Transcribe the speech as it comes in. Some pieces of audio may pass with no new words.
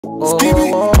For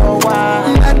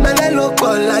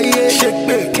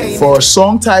a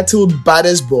song titled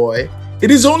Baddest Boy,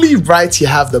 it is only right you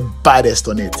have the baddest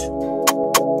on it.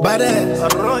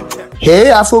 Hey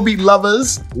Afrobeat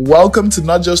lovers, welcome to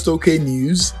Not Just Okay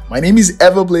News. My name is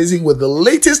Everblazing with the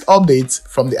latest updates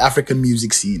from the African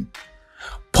music scene.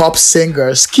 Pop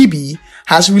singer Skiibii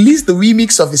has released the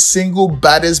remix of his single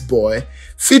Baddest Boy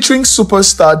featuring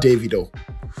superstar Davido,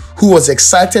 who was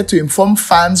excited to inform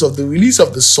fans of the release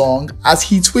of the song as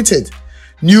he tweeted,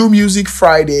 "New Music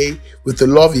Friday" with the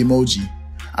love emoji,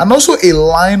 and also a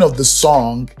line of the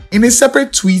song in a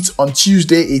separate tweet on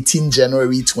Tuesday, 18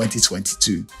 January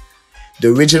 2022. The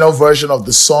original version of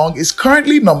the song is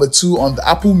currently number 2 on the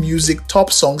Apple Music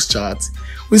Top Songs chart,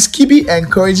 with Skiibii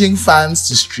encouraging fans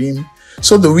to stream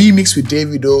so the remix with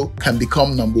Davido can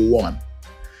become number 1.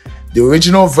 The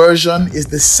original version is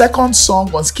the second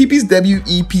song on Skiibii's debut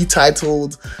EP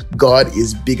titled God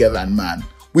is Bigger Than Man,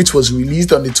 which was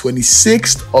released on the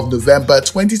 26th of November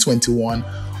 2021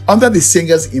 under the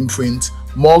singer's imprint,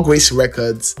 More Grace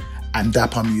Records and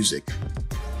Dapper Music.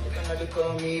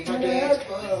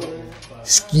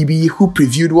 Skiibii, who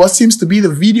previewed what seems to be the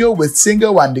video with singer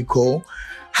Wandiko,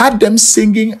 had them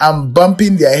singing and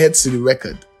bumping their heads to the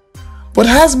record, but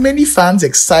has many fans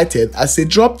excited as they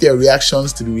dropped their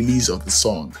reactions to the release of the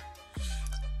song.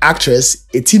 Actress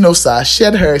Etinosa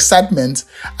shared her excitement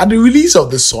at the release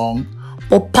of the song,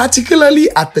 but particularly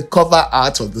at the cover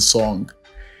art of the song.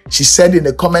 She said in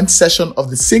the comment section of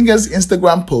the singer's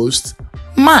Instagram post,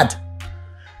 "Mad!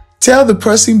 Tell the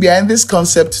person behind this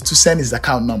concept to send his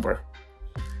account number."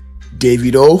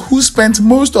 Davido, who spent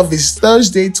most of his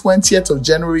Thursday 20th of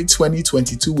January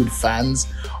 2022 with fans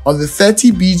on the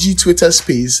 30BG Twitter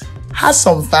space, has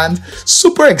some fans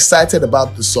super excited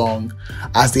about the song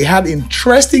as they had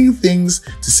interesting things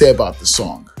to say about the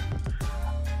song.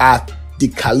 At the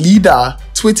Khalida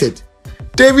tweeted,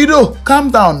 "Davido, calm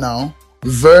down now,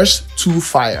 verse 2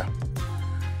 fire."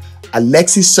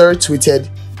 Alexis Sir tweeted,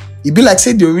 "It be like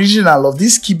say the original of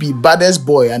this Skiibii Baddest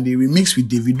Boy and the remix with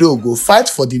Davido go fight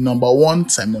for the number 1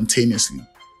 simultaneously."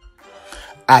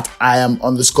 At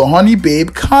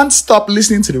Iam_honeybabe can't stop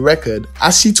listening to the record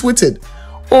as she tweeted,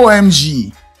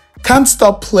 "OMG, can't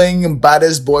stop playing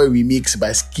Baddest Boy remix by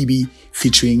Skiibii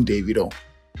featuring Davido."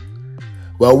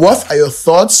 Well, what are your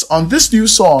thoughts on this new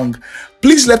song?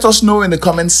 Please let us know in the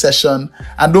comment section,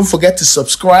 and don't forget to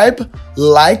subscribe,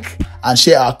 like, and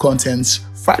share our contents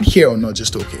right here on Not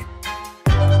Just Okay.